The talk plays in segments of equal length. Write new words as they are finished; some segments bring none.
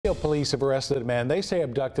Police have arrested a man they say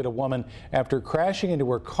abducted a woman after crashing into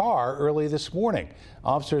her car early this morning.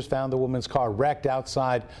 Officers found the woman's car wrecked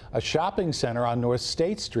outside a shopping center on North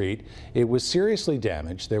State Street. It was seriously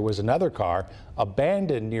damaged. There was another car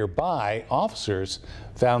abandoned nearby. Officers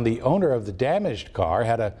found the owner of the damaged car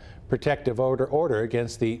had a protective order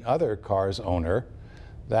against the other car's owner.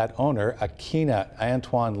 That owner, Akina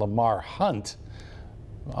Antoine Lamar Hunt.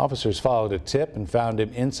 Officers followed a tip and found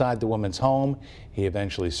him inside the woman's home. He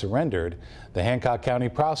eventually surrendered. The Hancock County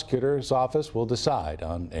Prosecutor's Office will decide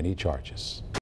on any charges.